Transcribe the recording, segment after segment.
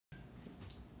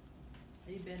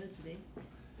Are you better today?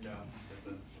 Yeah,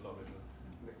 better, a lot better.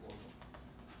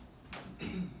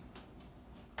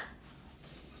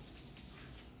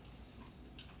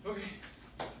 Okay,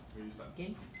 will you start?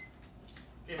 Again?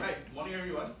 Okay, hi, morning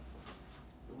everyone.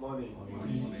 Good morning.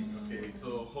 Morning. Okay, so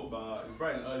hope it's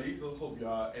bright and early, so hope you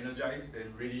are energized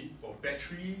and ready for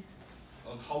battery,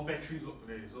 on how batteries work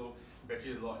today. So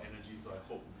battery has a lot of energy, so I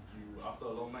hope you, after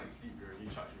a long night's sleep, you're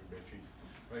already charged with batteries.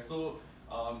 Right, so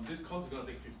this course is going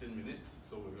to take 15 minutes,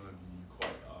 so we're going to be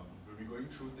quite, we'll be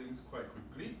going through things quite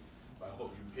quickly, but I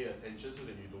hope you pay attention so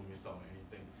that you don't miss out on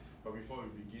anything. But before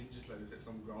we begin, just like to set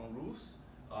some ground rules.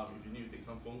 If you need to take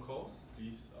some phone calls,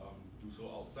 please do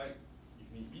so outside if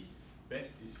need be.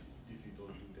 Best is if you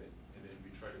don't do that, and then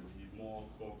we try to be more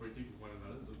cooperative with one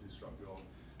another, don't disrupt your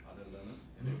other learners,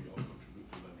 and then we all contribute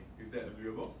to learning. Is that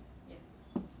agreeable?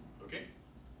 Yeah. Okay.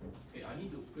 Okay, I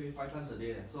need to pray 5 times a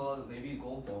day, so maybe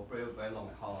go for prayer very long.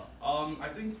 How? I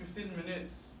think 15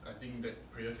 minutes. I think that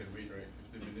prayer can wait, right?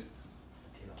 15 minutes.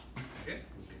 Okay lah. Okay.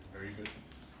 Okay. Very good.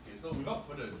 Okay. So without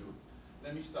further ado,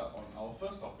 let me start on our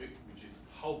first topic, which is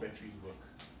how batteries work.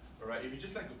 Alright, if you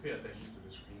just like to pay attention to the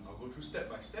screen, I'll go through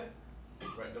step by step.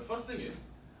 Right, the first thing is,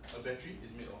 a battery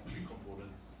is made of 3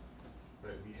 components.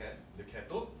 Right, we have the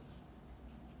cathode,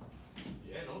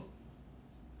 the anode,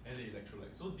 and the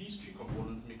electrolyte. So these 3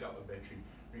 components make up a battery,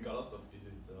 regardless of if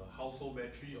it's a household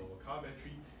battery or a car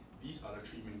battery. These are the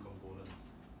 3 main components.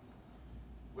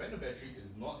 When the battery is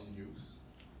not in use,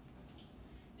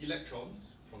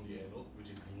 electrons from the anode, which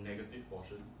is the negative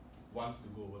portion, wants to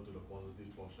go over to the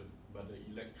positive portion, but the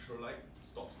electrolyte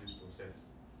stops this process.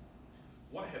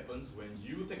 What happens when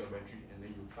you take a battery and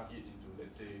then you plug it into,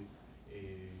 let's say,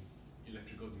 a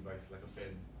electrical device like a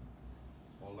fan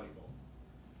or light bulb?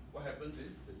 What happens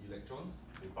is the electrons,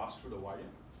 they pass through the wire.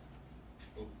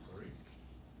 Oh, sorry.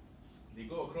 They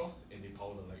go across and they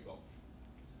power the light bulb.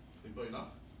 Simple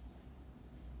enough?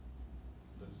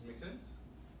 Does this make sense?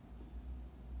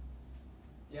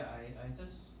 Yeah, I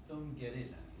just don't get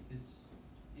it, because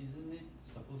isn't it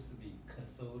supposed to be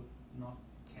cathode, not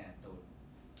cathode?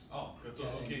 Oh,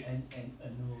 cathode. Okay. And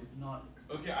anode, not.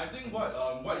 Okay, I think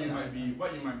what you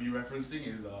might be referencing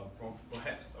is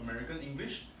perhaps American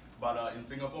English, but in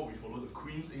Singapore we follow the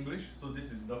Queen's English, so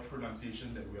this is the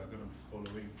pronunciation that we are going to be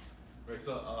following. Right.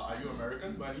 So are you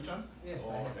American by any chance? Yes.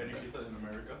 Or educated in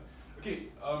America?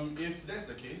 Okay. If that's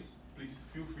the case, please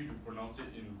feel free to pronounce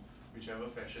it in whichever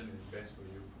fashion is best for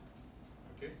you.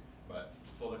 Okay. But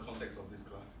for the context of this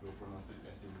class, we'll pronounce it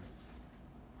as it is.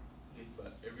 Okay,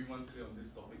 but everyone clear on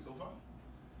this topic so far?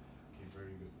 Okay,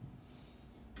 very good.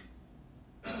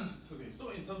 Okay, so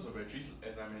in terms of batteries,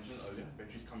 as I mentioned earlier,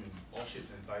 batteries come in all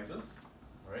shapes and sizes.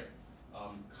 Alright?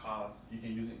 Cars, you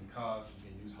can use it in cars, you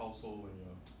can use household when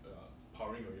you're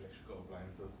powering your electrical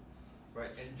appliances.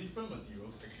 Right? And different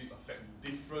materials actually affect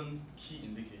different key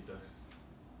indicators.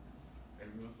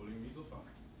 Everyone following me so far?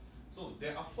 So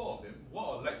there are 4 of them.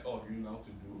 What I'd like all of you now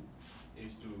to do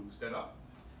is to stand up.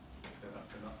 Stand up,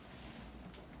 stand up.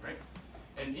 Right?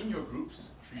 And in your groups,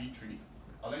 3,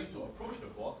 I'd like you to approach the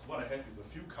boards. What I have is a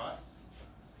few cards.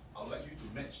 I'd like you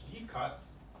to match these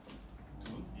cards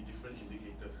to the different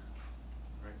indicators.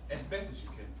 Right? As best as you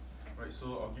can. Right?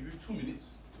 So I'll give you 2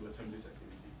 minutes to attempt this activity.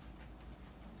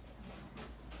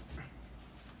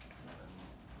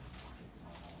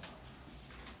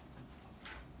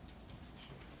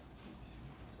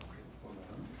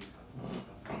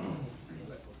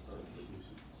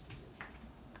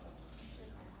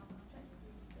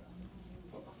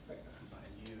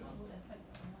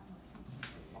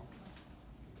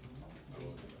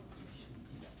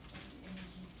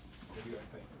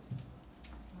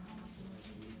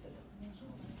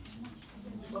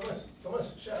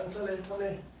 Thomas, share answer leh, come on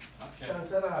leh. Share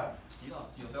answer lah.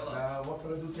 Yourself lah. What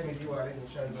fella do can already wa, then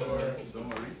share answer. Don't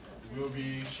worry. We'll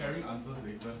be sharing answers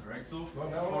later, right? So No,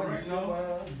 now for right easier,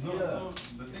 now, easier. so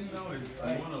the thing now is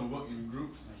we want to work in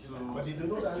groups. So But you don't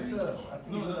know the answer. I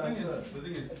think no, you know the answer. the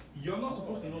thing is, you're not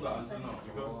supposed to know the answer now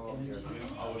because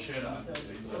I will share the answer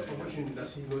later. Thomas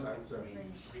does he knows the answer?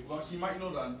 Well, he might know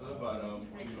the answer, but the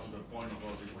point of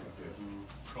all this is to do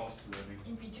cross learning.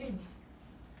 In between.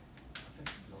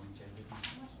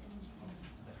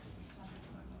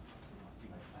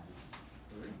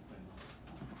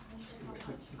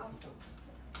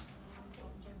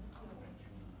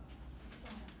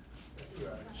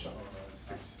 Short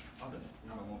sticks.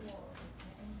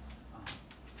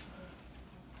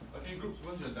 Okay, groups,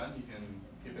 once you're done, you can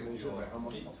get back to your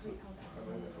seats.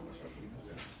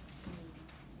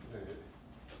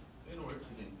 No worries,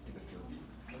 you can get back to your seats.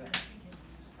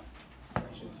 I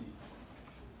should see.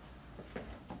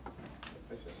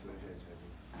 Face accelerator and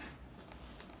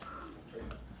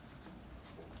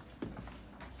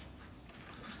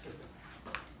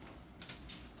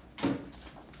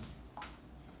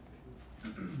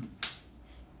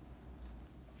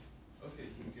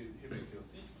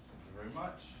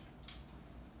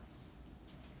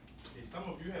some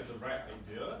of you have the right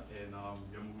idea and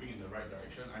you're moving in the right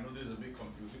direction. I know this is a bit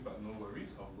confusing, but no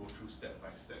worries. I'll go through step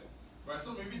by step. Right,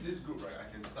 so maybe this group, right, I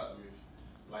can start with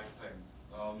lifetime.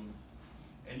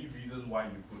 Any reason why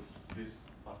you put this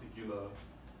particular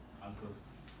answers?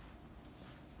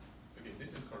 Okay,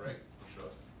 this is correct, for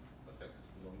sure. Affects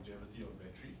longevity of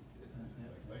battery. Yes, this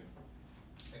is lifetime.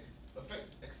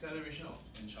 Affects acceleration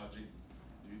and charging.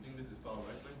 Do you think this is part of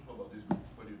lifetime? How about this group?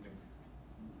 What do you think?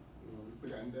 We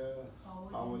put under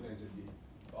power density.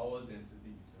 Power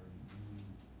density, sorry.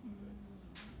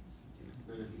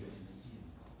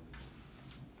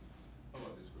 How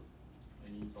about this group?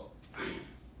 Any thoughts?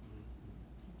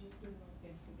 Just do not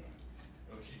get forget.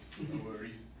 Okay, no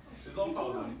worries. It's all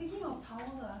power. Speaking of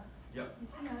power, Yep. you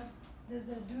see, there's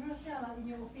a Duracell. In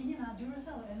your opinion,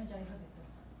 Duracell or Energizer better?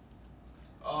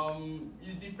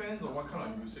 It depends on what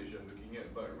kind of usage you're looking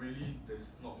at, but really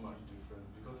there's not much difference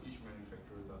because each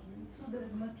manufacturer does things So the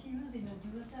differently. materials in the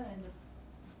Duracell and the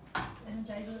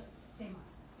Energizer same.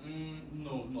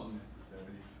 No, not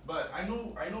necessarily. But I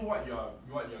know what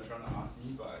you're trying to ask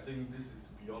me, but I think this is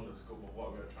beyond the scope of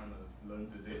what we're trying to learn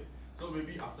today. So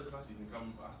maybe after class you can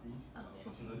come ask me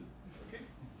Sure. personally. Okay.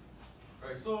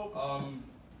 Alright, so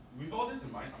with all this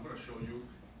in mind, I'm gonna show you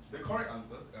the correct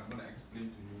answers and I'm gonna explain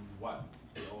to you what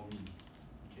they all mean.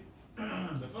 Okay.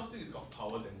 The first thing is called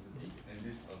power density, and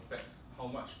this affects how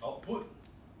much output,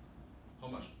 how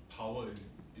much power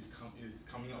is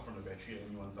coming out from the battery at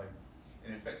any one time.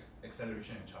 And it affects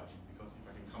acceleration and charging, because if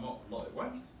I can come out a lot at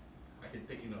once, I can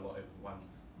take in a lot at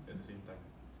once at the same time.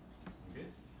 Okay?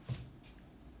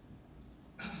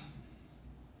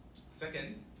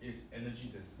 Second is energy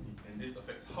density, and this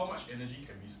affects how much energy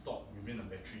can be stored within a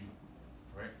battery,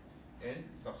 right? And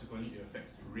subsequently it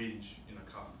affects range in a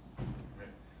car, right?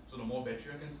 So the more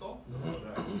battery I can store, the further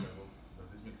I can travel. Does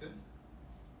this make sense?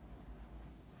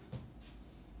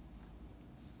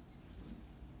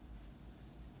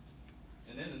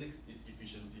 And then the next is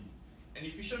efficiency. An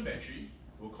efficient battery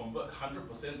will convert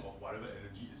 100% of whatever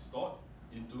energy is stored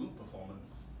into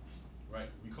performance, right?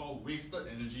 We call wasted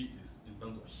energy is in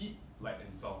terms of heat, light,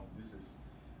 and sound. This is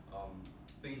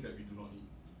things that we do not need,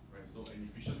 right? So an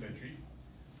efficient battery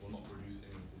will not produce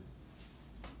any of this.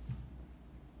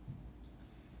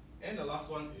 And the last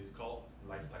one is called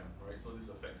lifetime, right? So this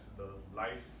affects the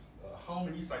life, how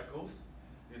many cycles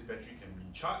this battery can be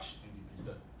charged and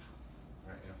depleted,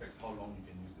 right? It affects how long you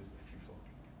can use this battery for.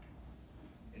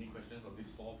 Any questions on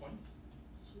these 4 points?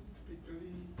 So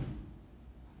typically,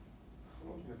 how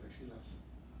long can a battery last?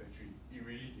 Battery, it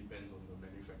really depends on the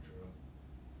manufacturer.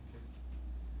 Okay.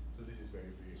 So this is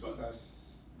very very So good.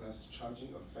 does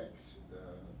charging affects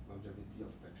the longevity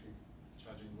of battery?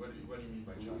 Charging. What do you mean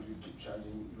by You know, if charging? you keep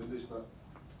charging, even though it's not,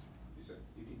 it's at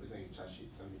 80% you charge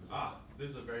it, 70%. This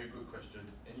is a very good question.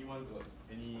 Anyone got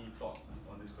any thoughts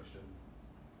on this question?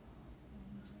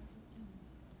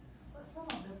 But some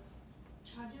of the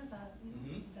chargers are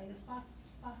like the fast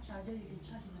charger, you can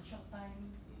charge in a short time.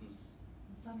 Mhm.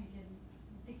 And some it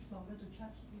takes longer to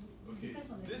charge. It Okay,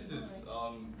 depends on the this vehicle, is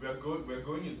right? we're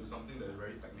going into something that is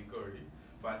very technical already.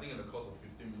 But I think in the course of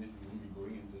 15 minutes we won't be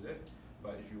going into that.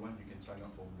 But if you want, you can sign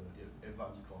up for the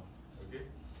advanced course. Okay.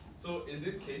 So in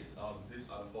this case, these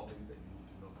are the 4 things that you need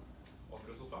to know. All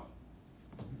clear so far?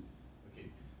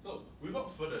 Okay. So without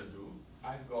further ado,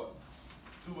 I've got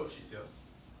 2 worksheets here.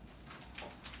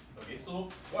 Okay. So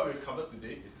what we've covered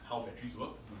today is how batteries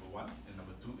work, number 1, and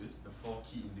number 2 is the 4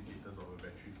 key indicators of a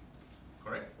battery.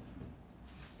 Correct?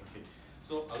 Okay.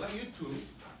 So I'd like you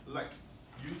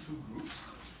two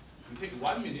groups to take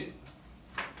 1 minute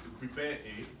to prepare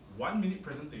a 1-minute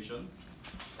presentation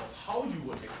of how you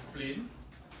would explain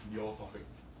your topic.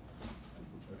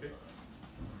 Okay.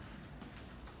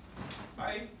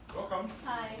 Hi, welcome.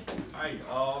 Hi. Hi.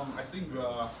 I think you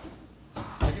are.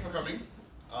 Thank you for coming.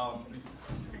 Please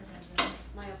take a seat.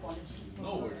 My apologies.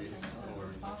 No worries. No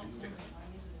worries. Please take a seat.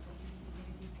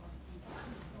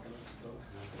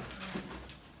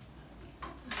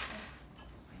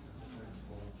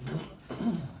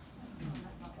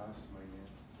 Plus,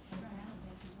 minus.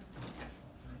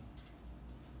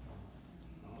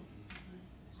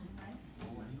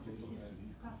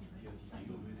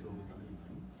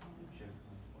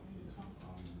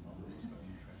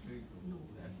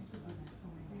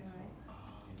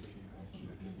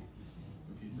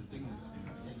 Okay, the thing is, if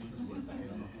I actually do at the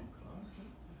end of our class,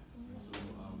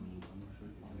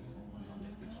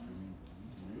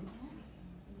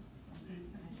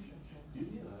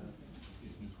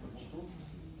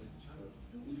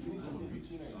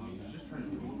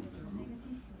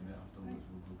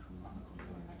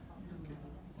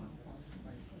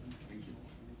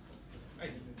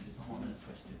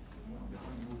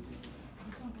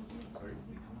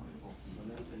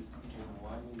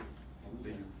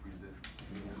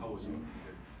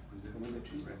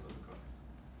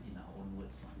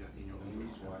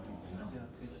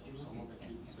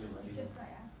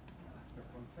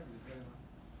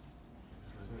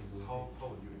 How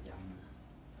would you explain this?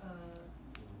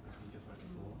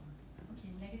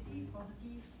 Okay, negative,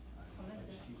 positive,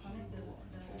 connect the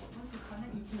once you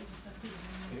connect into the circuit,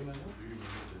 Do you remember the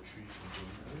three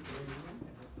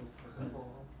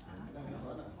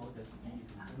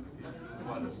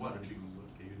components? What are the three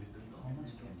components? Can you list them How down?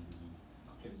 much can be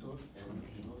Cathode,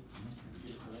 contained? How much can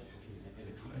be charged?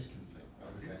 Electrolytes inside.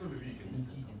 Okay, so maybe you can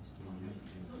list them down.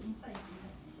 so inside you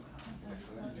have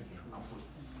Output.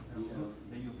 Then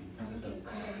you'll be visited.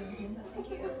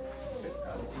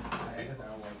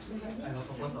 I have a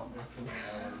purpose of asking.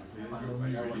 Are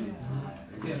you ready?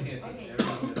 Okay.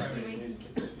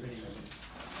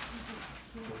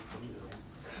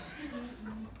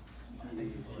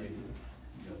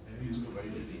 Feels good,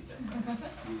 right?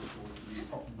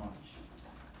 Top notch.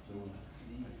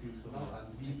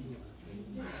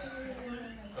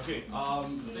 Okay, I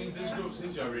think this group,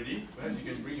 since you're ready, perhaps you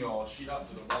can bring your sheet up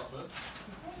to the board first.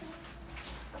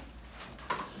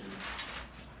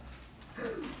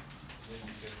 Then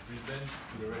you can present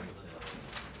to the rest of the class.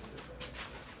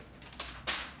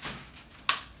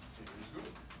 Okay, this group.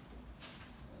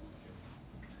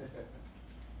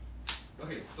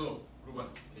 Okay, so group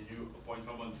one, can you appoint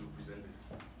someone to present this?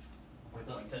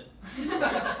 Appointed.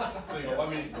 So you got 1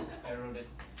 minute to go. Eroded.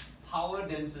 Power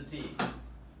density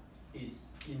is,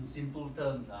 in simple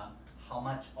terms, how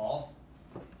much of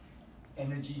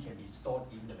energy can be stored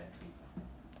in the battery.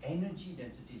 Energy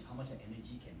density is how much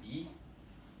energy can be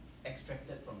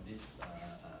extracted from this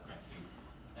battery.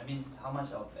 That means how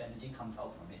much of energy comes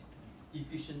out from it.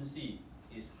 Efficiency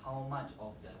is how much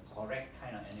of the correct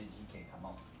kind of energy can come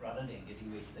out, rather than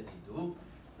getting wasted into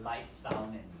light,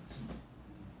 sound, and heat.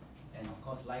 And of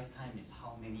course, lifetime is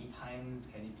how many times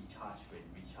can it be charged when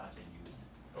recharged and used.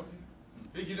 Okay.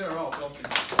 They give them a round of applause,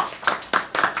 please.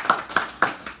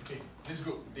 Okay, this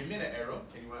group, they made an error.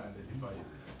 Anyone identify it?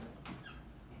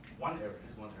 One error,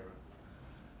 just one error.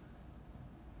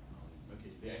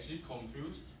 Okay, they actually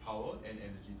confused power and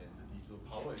energy density. So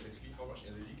power is actually how much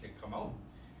energy can come out.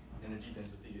 Energy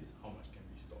density is how much can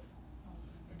be stored.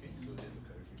 Okay, so there's a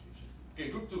clarification.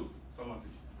 Okay, group two, someone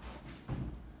please.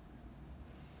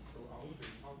 So ours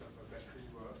is how does a battery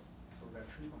work? So there are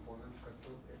three components,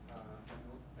 cathode,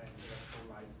 anode, and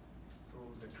electrolyte.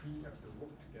 So the three have to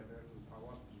work together to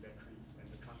power up the battery, and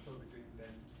the transfer between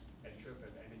them ensures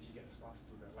that the energy gets passed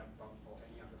to the light bulb or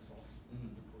any other source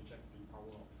to project the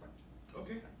power outside.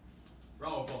 Okay,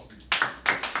 round of applause please.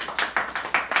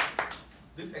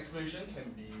 This explanation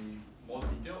can be more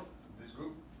detailed, this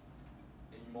group.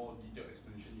 Any more detailed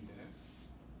explanation you can have?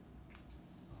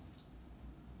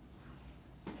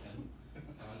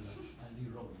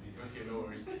 Okay, no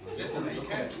worries. Just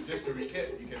to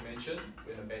recap, you can mention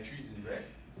when a battery is in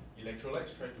rest,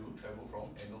 electrolytes try to travel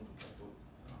from anode to cathode.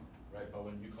 Right, but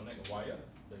when you connect a wire,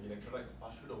 the electrolytes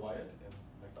pass through the wire and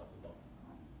light up the bulb.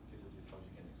 Okay, so this is how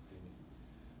you can explain it.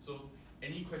 So,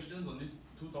 any questions on these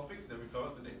two topics that we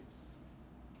covered today?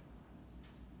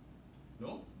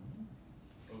 No?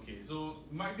 Okay, so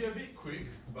might be a bit quick,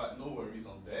 but no worries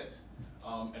on that.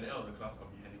 At the end of the class, I'll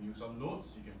be handing you some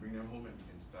notes. You can bring them home and you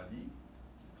can study.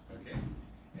 Okay,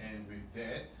 and with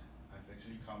that, I've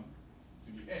actually come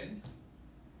to the end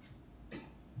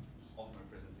of my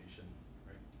presentation.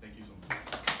 Right? Thank you so much.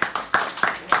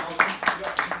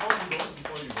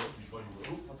 Before you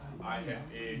go, I have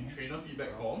a trainer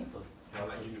feedback form that I'd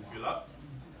like you to fill up.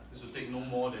 This will take no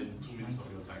more than 2 minutes of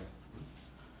your time.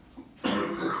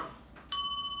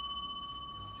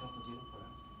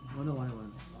 One.